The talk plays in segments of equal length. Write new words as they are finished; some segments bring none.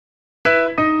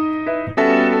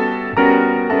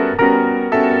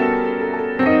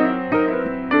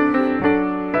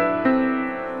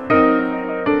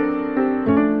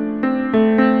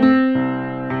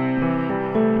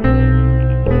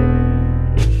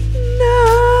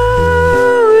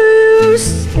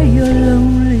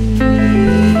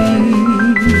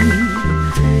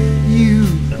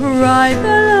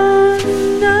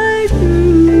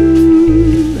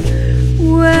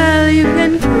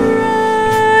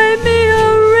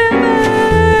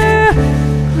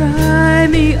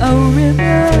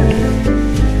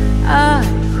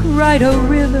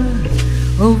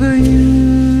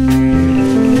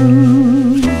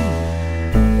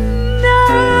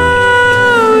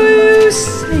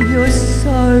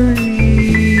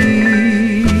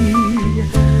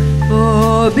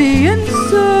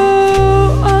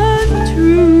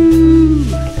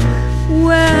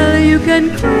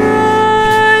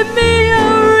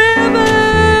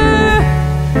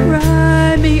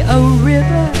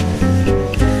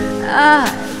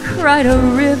cried a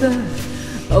river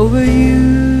over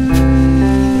you.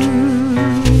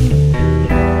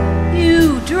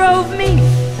 You drove me,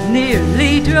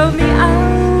 nearly drove me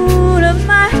out of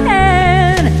my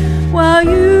head, while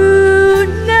you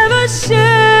never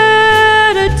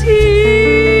shed a tear.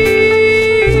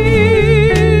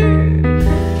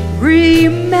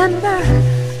 Remember,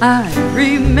 I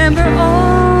remember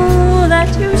all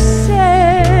that you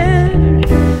said.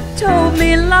 Told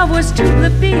me love was too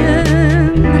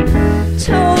plebeian,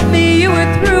 told me you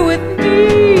were through with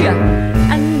me,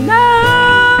 and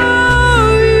now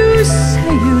you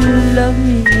say you love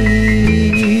me.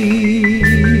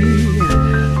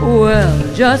 Well,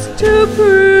 just to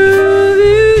prove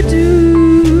you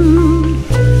do,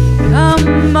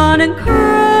 come on and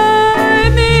cry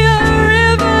me a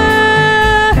river,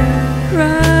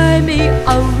 cry me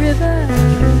a river.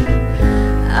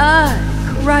 I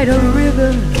cried a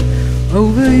river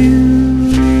over you.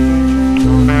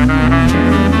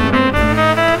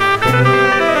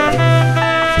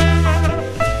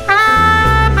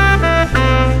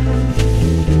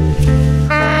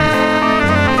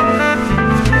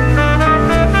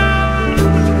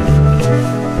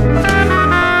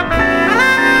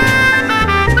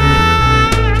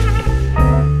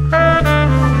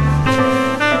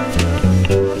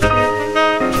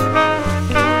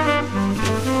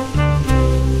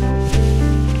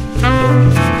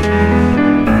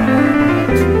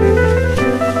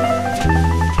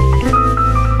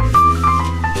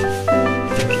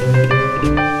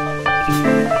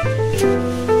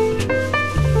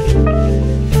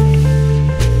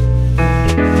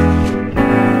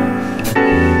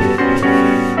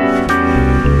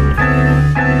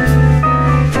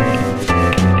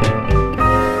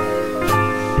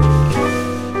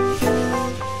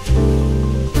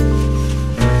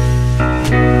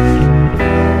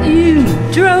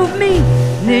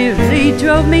 Nearly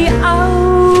drove me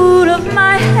out of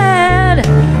my head,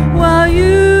 while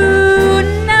you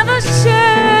never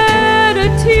shed a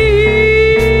tear.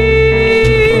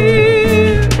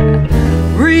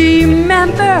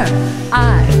 Remember,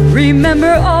 I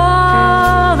remember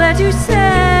all that you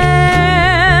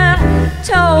said.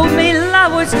 Told me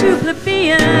love was too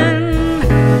plebeian,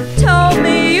 told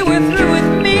me you were through with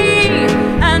me,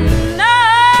 and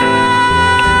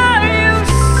now you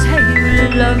say you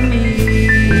love me.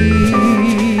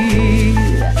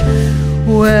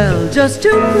 Well, just to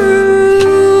prove